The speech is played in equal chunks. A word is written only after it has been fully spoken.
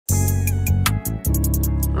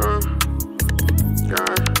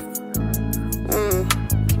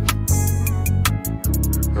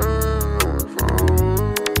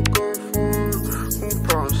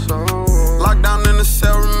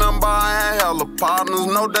hella partners.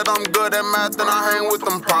 Know that I'm good at math and I hang with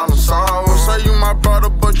them problem solvers. Say you my brother,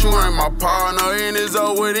 but you ain't my partner. And it's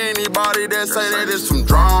up with anybody that say that it's some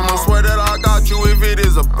drama. Swear that I got you if it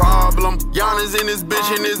is a problem. Giannis in this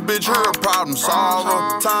bitch, and this bitch, her a problem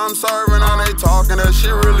solver. Time serving, now they talking that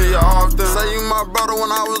shit really often. Say you my brother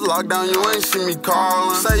when I was locked down, you ain't see me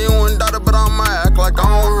calling. Say you indicted, but I'ma act like I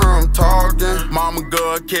don't hear him talking. Mama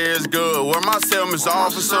good, kids good, where my Miss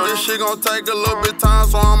Officer. This shit gon' take a little bit time,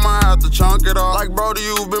 so I'ma have to chunk it off. Like brody,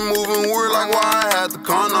 you been moving weird, like why I had to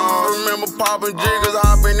come off. Remember popping jiggers,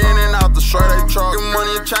 hopping in and out the straight A truck. Get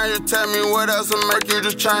money and change it, tell me what else will make you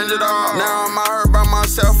just change it all. Now I'm out here by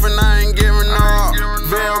myself and I ain't giving up.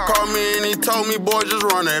 Vail called me and he told me, boy, just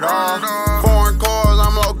run it off. Foreign cars,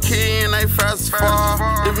 I'm low key and they fast as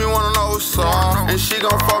fuck. If you wanna know what's up, and she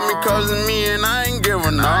gon' fuck me cause of me and I ain't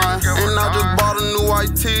giving none. And I just bought a new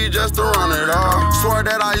white tee just to run it off. Swear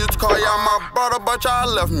that I used to call y'all my brother, but y'all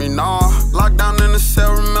left me, nah. Locked down in the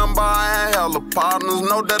cell, remember I had hella partners.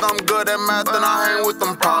 Know that I'm good at math and I hang with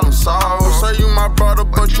them problem solvers. Say you my brother,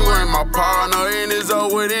 but you ain't my partner. And it's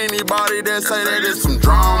up with anybody that say that it's some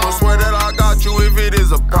drama. Swear that I got you if it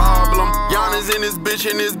is a problem. Giannis in this bitch,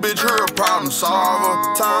 and this bitch, her a problem solver.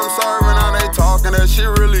 Time serving, now they talking that shit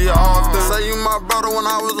really often. Say you my brother when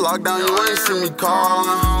I was locked down, you ain't see me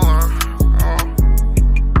calling.